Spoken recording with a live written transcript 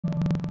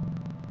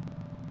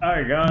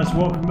Alright guys,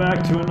 welcome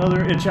back to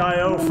another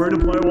itch.io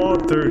free-to-play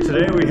walkthrough.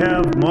 Today we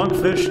have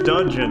MonkFish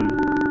Dungeon,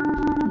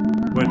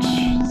 which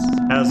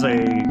has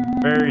a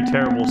very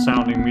terrible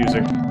sounding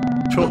music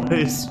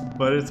choice,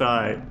 but it's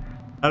alright.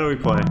 How do we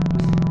play?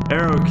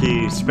 Arrow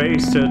key,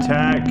 space to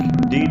attack,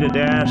 D to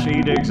dash,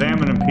 E to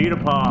examine, and P to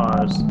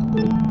pause.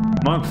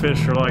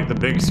 Monkfish are like the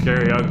big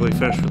scary ugly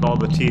fish with all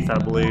the teeth, I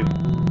believe.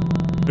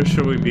 Who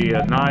should we be?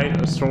 A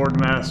knight, a sword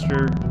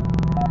master,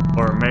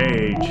 or a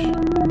mage?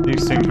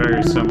 These seem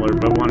very similar,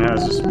 but one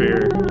has a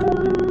spear.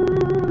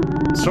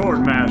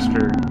 Sword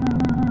master.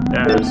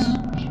 Yes.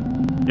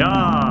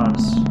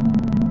 Yas.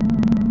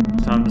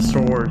 It's on the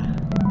sword.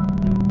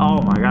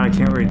 Oh my god, I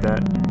can't read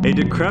that. A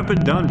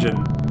decrepit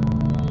dungeon.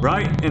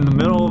 Right in the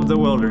middle of the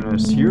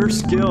wilderness. Your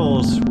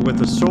skills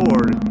with a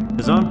sword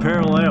is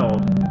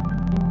unparalleled.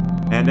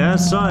 And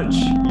as such,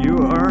 you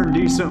earn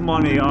decent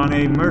money on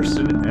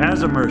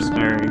as a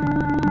mercenary.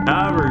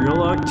 However, your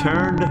luck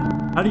turned...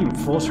 How do you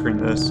full screen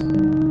this?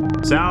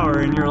 Sour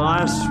in your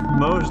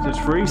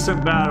most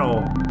recent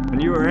battle,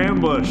 when you were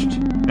ambushed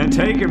and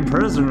taken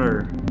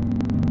prisoner.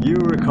 You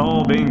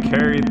recall being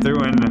carried through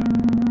an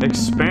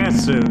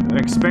expansive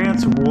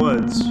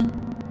woods,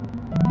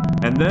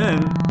 and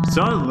then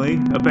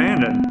suddenly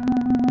abandoned.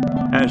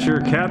 As your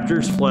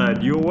captors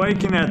fled, you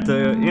awaken at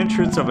the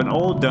entrance of an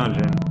old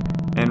dungeon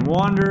and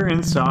wander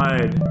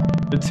inside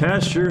to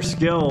test your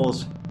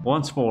skills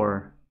once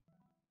more.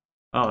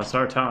 Oh, it's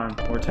our time.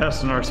 We're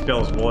testing our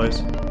skills,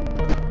 boys.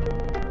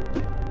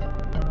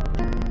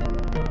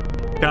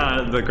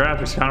 The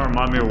graphics kind of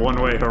remind me of One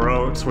Way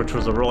Heroics, which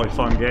was a really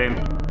fun game.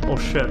 Oh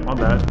shit, my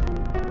bad.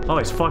 Oh,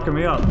 he's fucking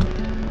me up.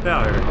 Get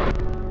out of here.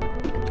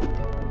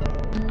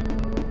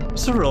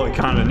 This is really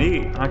kind of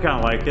neat. I kind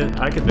of like it.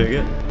 I can dig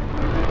it.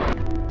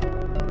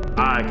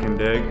 I can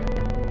dig.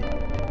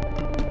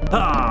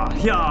 Ha!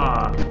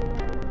 Yeah!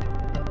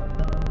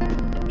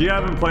 If you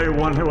haven't played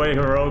One Way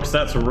Heroics,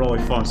 that's a really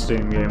fun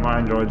Steam game. I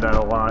enjoyed that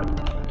a lot.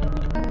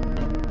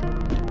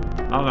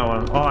 I don't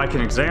know. Oh, I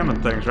can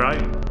examine things,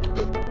 right?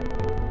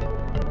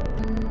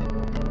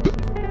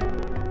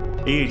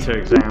 E to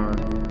examine.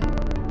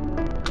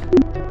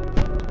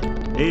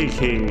 E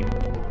key.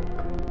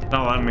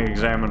 Not letting me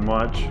examine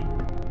much.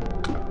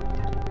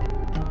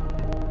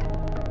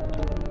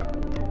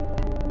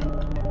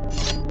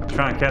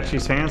 Trying to catch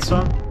these hands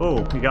some?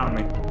 Oh, he got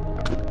me.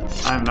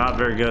 I am not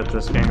very good at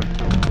this game.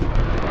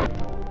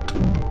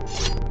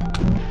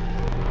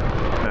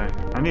 Okay,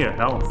 I need a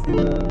health.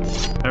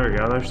 There we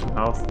go, there's some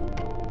health.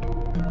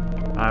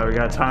 Alright, we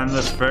gotta time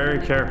this very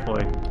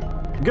carefully.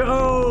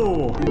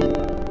 Go!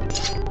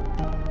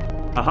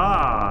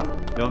 Aha!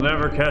 You'll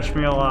never catch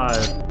me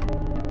alive.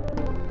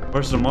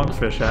 Where's the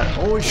monkfish at?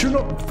 Oh, he shoot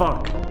up!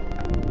 Fuck!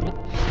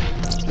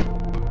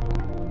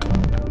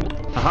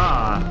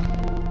 Aha!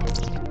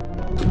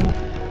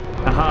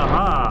 Aha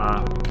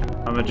ha!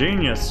 I'm a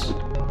genius.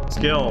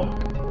 Skill.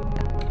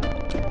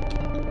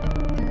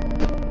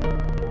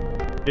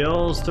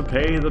 Skills to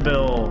pay the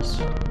bills.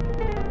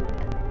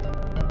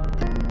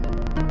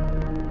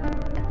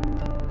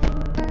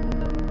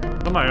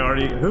 Somebody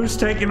already... Who's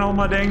taking all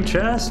my dang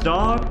chest,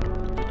 dog?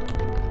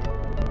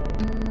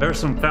 There's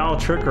some foul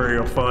trickery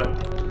afoot.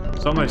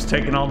 Somebody's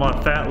taking all my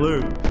fat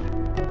loot.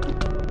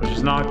 Which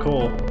is not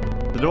cool.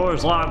 The door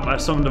is locked by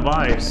some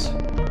device.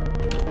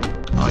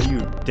 Oh, you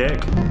dick.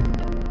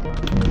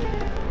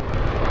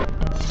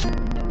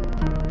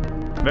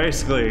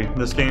 Basically,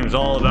 this game's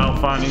all about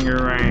finding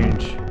your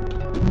range.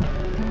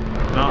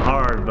 Not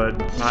hard,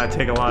 but I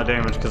take a lot of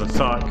damage because I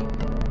suck.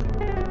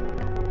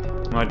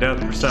 My depth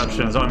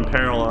perception is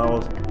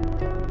unparalleled.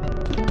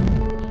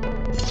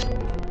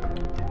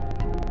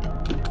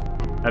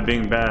 At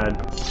being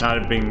bad, not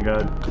at being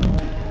good.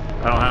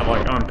 I don't have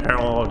like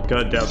unparalleled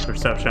good depth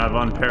perception, I have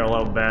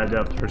unparalleled bad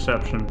depth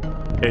perception,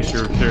 in case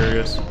you were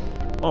curious.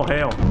 Oh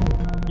hell,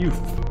 you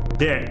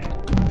dick.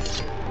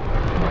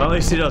 Well, at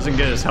least he doesn't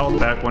get his health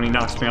back when he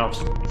knocks me off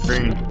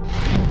screen.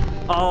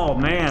 Oh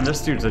man, this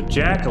dude's a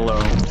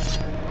jackalope.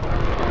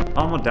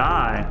 I'm gonna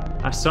die.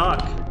 I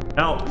suck.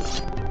 Help.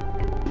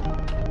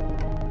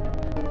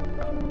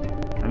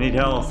 I need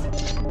health.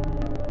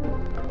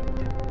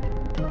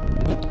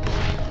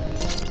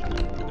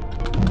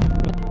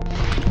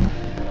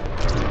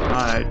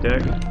 Alright,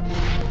 dick.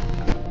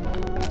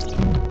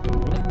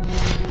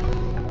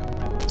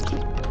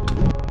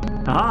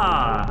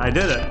 Aha! I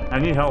did it. I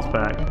need health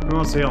back. Who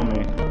wants to heal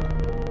me?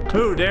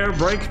 Who dare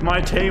break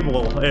my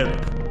table?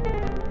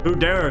 Who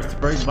dareth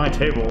break my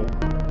table?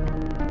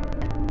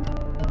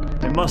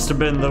 It must have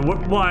been the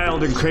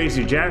wild and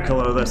crazy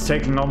jackalope that's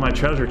taking all my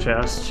treasure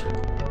chest.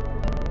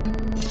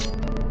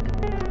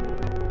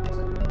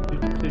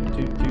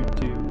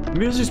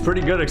 The music's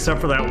pretty good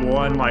except for that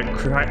one like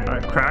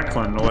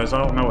crackling noise. I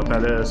don't know what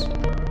that is.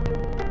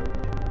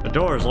 The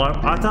door is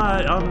locked. I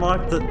thought I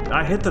unlocked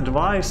I hit the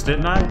device,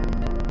 didn't I?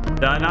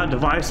 Did I not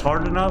device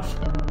hard enough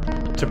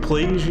to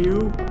please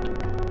you?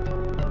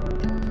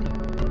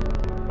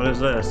 What is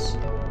this?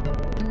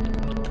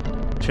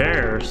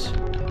 Chairs.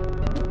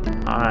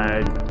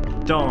 I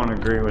don't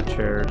agree with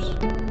chairs.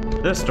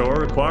 This door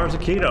requires a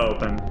key to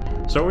open.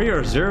 So we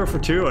are 0 for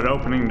 2 at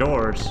opening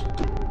doors.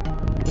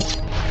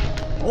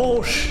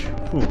 Oh,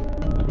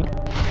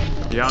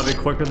 you gotta be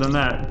quicker than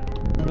that.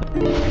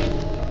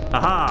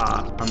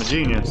 Aha! I'm a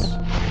genius.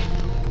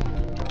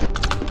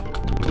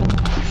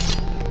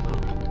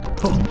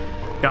 Oh,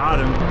 got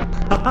him.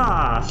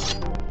 Haha!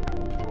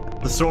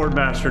 The sword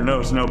master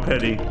knows no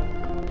pity.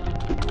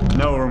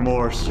 No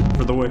remorse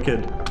for the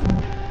wicked.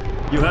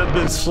 You have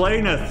been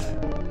slaineth.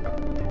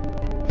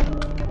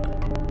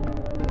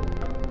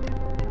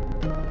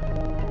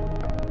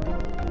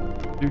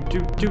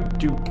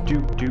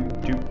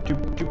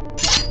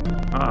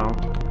 Uh-oh.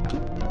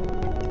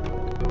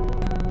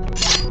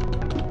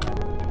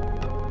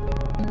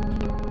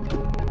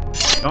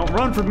 Don't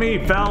run from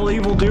me, foul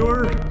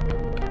evildoer!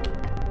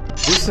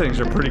 These things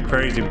are pretty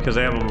crazy because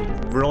they have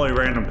a really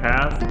random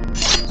path,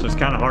 so it's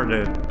kind of hard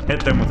to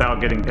hit them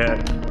without getting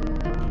hit.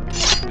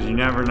 Because you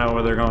never know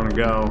where they're going to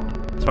go.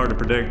 It's hard to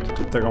predict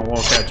if they're going to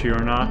walk at you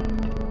or not.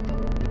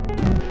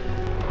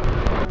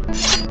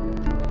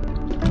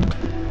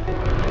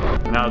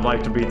 Now I'd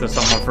like to beat this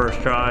on my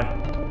first try.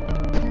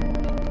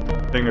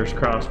 Fingers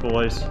crossed,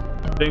 boys.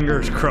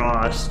 Fingers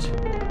crossed.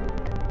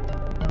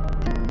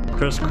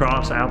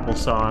 Crisscross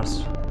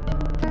applesauce.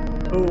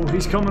 Oh,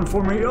 he's coming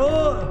for me.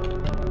 Oh!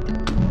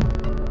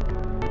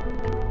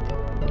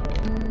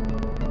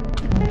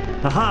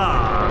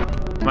 Haha!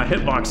 My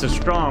hitbox is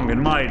strong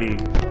and mighty.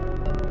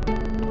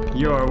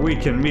 You are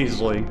weak and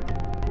measly.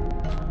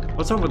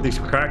 What's up with these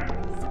cracked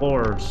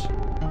floors?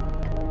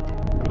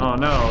 Oh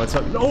no, it's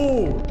a—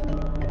 oh!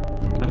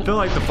 I feel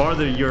like the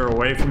farther you're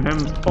away from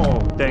him— oh,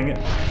 dang it.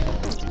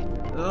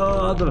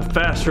 The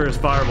faster his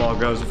fireball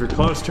goes. If you're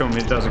close to him,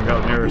 it doesn't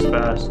go near as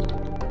fast.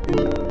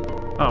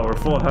 Oh, we're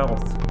full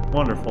health.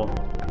 Wonderful.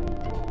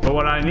 But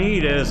what I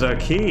need is a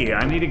key.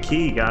 I need a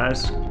key,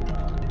 guys.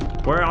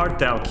 Where art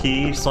thou,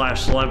 key /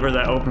 lever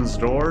that opens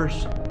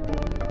doors?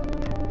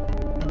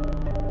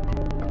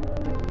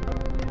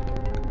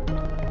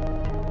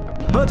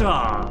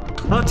 Hutta!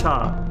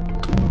 Hutta!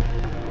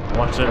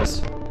 Watch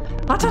this.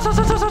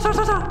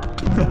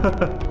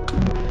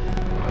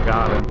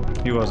 Got him.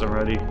 He wasn't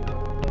ready.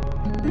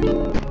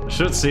 I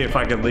should see if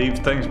I can leave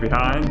things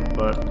behind,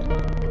 but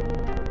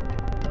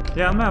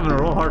yeah, I'm having a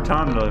real hard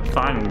time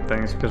finding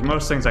things because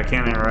most things I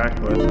can't interact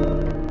with.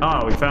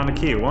 Oh, we found a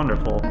key.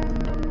 Wonderful.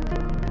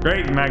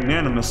 Great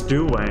magnanimous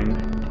doing.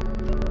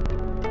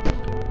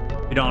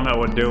 If you don't know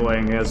what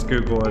doing is,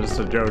 Google it. It's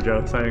a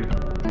JoJo thing.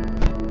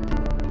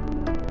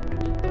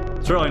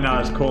 It's really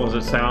not as cool as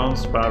it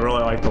sounds, but I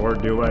really like the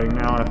word doing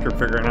now after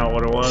figuring out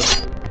what it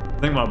was. I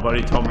think my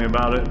buddy told me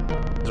about it.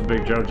 He's a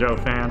big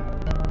JoJo fan.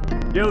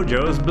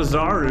 JoJo's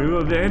Bizarre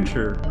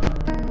Adventure.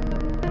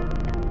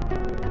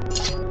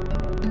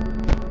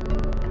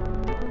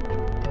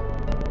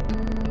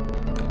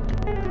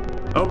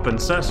 Open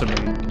sesame.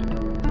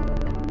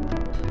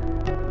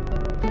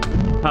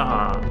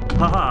 Haha,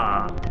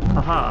 haha,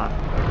 haha.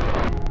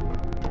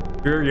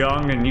 If you're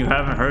young and you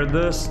haven't heard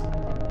this,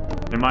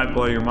 it might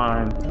blow your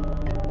mind.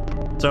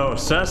 So,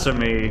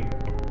 sesame,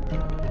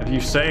 if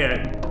you say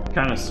it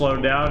kind of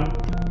slowed down,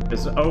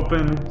 is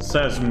open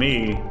says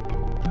me.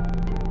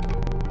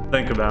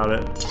 Think about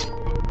it.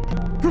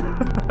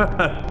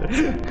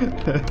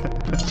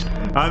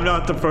 I'm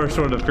not the first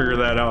one to figure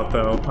that out,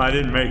 though. I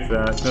didn't make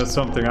that. That's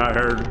something I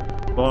heard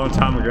a long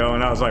time ago,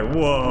 and I was like,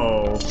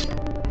 whoa.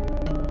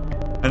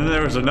 And then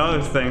there was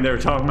another thing. They were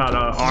talking about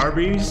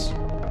Arby's.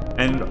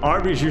 And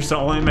Arby's used to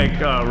only make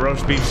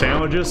roast beef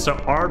sandwiches. So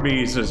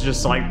Arby's is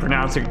just like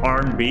pronouncing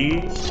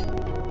R&B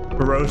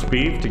for roast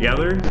beef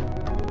together.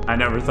 I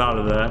never thought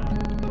of that.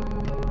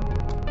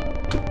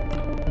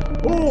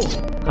 Oh!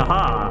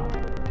 Haha!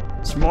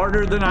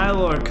 Smarter than I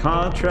look,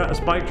 huh?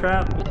 Spike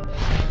trap?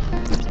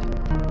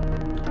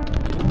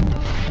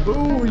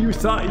 Ooh, you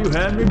thought you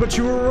had me, but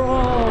you were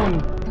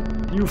wrong!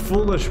 You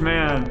foolish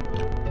man.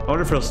 I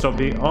wonder if he'll still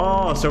be—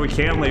 oh, so we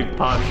can leave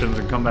potions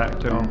and come back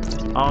to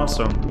him.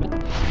 Awesome.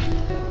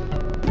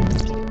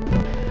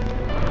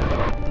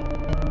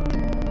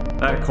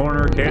 That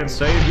corner can't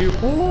save you.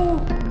 Ooh.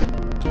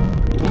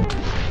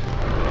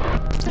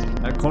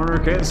 That corner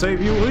can't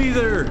save you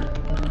either.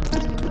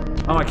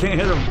 Oh, I can't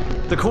hit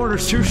him. The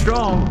corner's too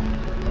strong.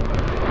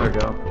 There we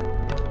go.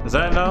 Is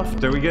that enough?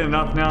 Did we get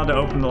enough now to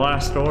open the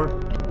last door?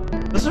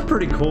 This is a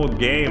pretty cool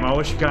game. I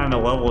wish you kind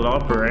of leveled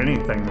up or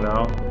anything,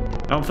 though.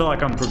 I don't feel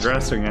like I'm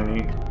progressing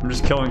any. I'm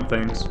just killing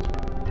things.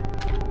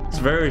 It's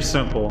very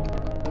simple.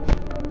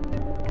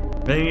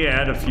 Then you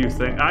add a few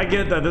things. I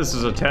get that this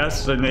is a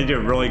test and they did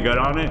really good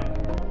on it.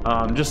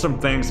 Just some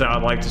things that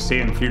I'd like to see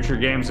in future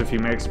games if he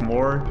makes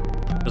more.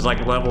 Is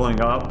like leveling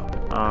up.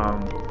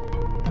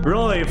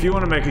 Really, if you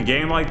want to make a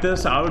game like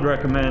this, I would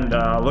recommend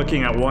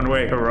looking at One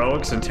Way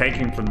Heroics and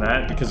taking from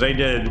that, because they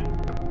did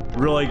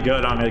really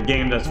good on a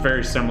game that's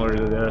very similar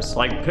to this.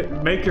 Like,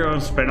 make your own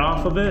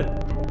spin-off of it,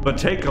 but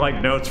take like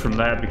notes from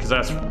that, because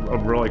that's a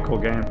really cool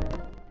game.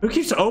 Who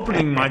keeps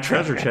opening my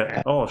treasure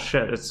chest? Oh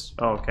shit, it's—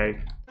 oh, okay.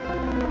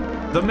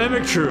 The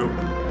Mimic Troop.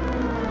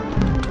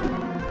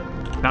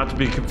 Not to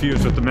be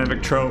confused with the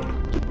Mimic Trope.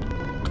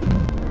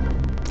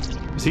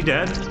 Is he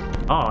dead?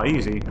 Oh,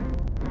 easy.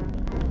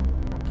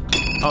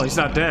 Oh, he's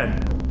not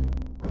dead.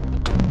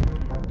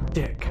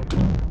 Dick.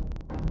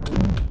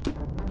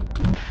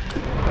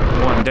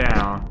 One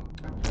down.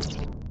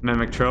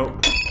 Mimic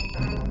trope.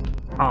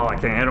 Oh, I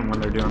can't hit him when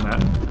they're doing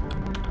that.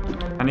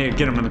 I need to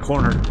get him in the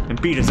corner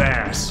and beat his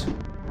ass.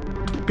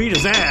 Beat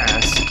his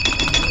ass.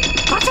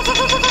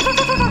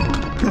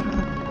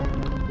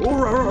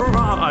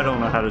 I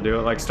don't know how to do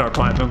it. Like Star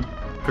Platinum.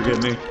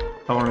 Forgive me.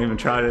 I won't even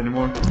try it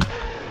anymore.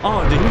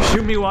 Oh, did he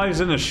shoot me while he's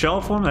in the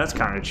shelf one? That's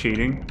kind of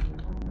cheating.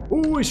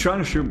 Oh, he's trying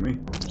to shoot me.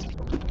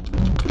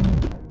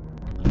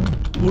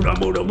 Muda,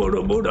 muda,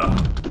 muda, muda.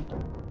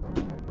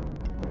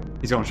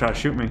 He's gonna try to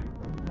shoot me.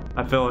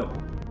 I feel it.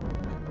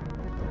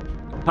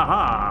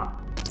 Haha!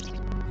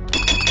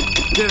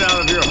 Get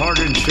out of your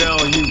hardened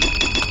shell, you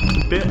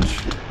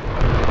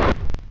bitch.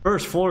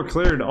 First floor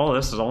cleared. Oh,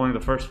 this is only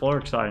the first floor.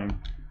 Exciting.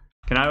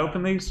 Can I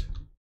open these?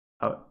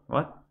 Oh,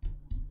 what?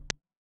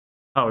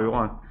 Oh, we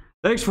won.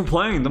 Thanks for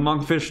playing the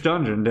MonkFish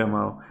Dungeon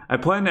demo. I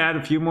plan to add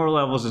a few more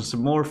levels and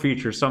some more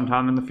features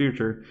sometime in the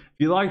future. If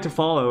you like to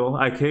follow,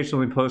 I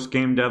occasionally post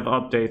game dev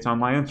updates on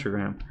my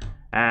Instagram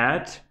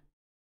at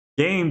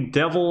Game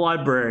Devil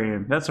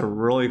Librarian. That's a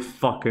really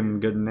fucking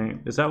good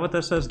name. Is that what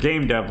that says?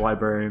 Game Dev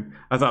Librarian.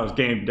 I thought it was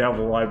Game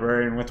Devil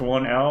Librarian with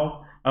one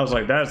L. I was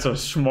like, that's a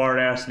smart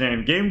ass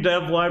name. Game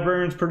Dev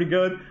Librarian's pretty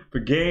good,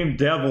 but Game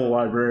Devil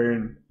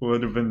Librarian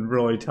would have been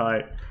really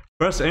tight.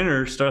 Press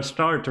enter to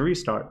start to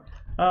restart.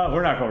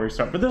 We're not gonna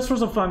restart, but this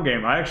was a fun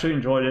game. I actually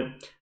enjoyed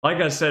it. Like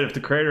I said, if the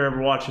creator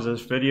ever watches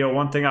this video,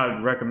 one thing I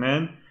would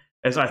recommend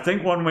is I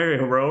think One Way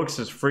Heroics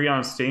is free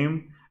on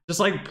Steam. Just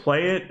like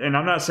play it, and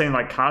I'm not saying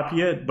like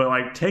copy it, but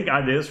like take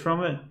ideas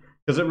from it,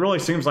 because it really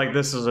seems like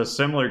this is a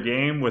similar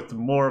game with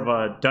more of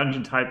a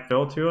dungeon type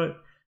feel to it.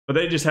 But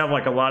they just have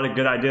like a lot of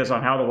good ideas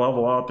on how to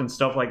level up and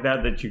stuff like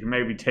that that you can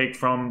maybe take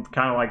from,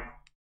 kind of like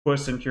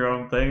twist into your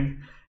own thing,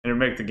 and it'll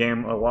make the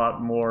game a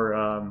lot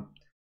more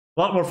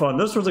fun.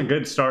 This was a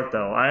good start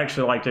though. I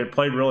actually liked it. It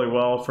played really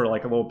well for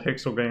like a little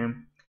pixel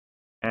game,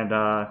 and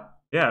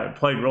yeah, it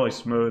played really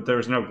smooth. There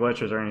was no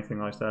glitches or anything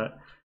like that.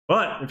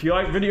 But if you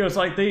like videos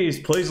like these,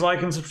 please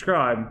like and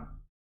subscribe.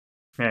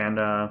 And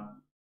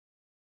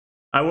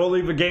I will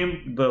leave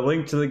the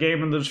link to the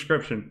game in the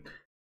description.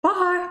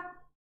 Bye.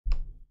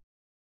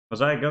 Was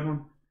that a good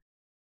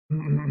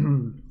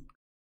one?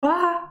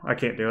 Bye. I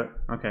can't do it.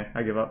 Okay,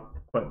 I give up.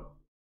 Quit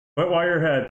while you're ahead.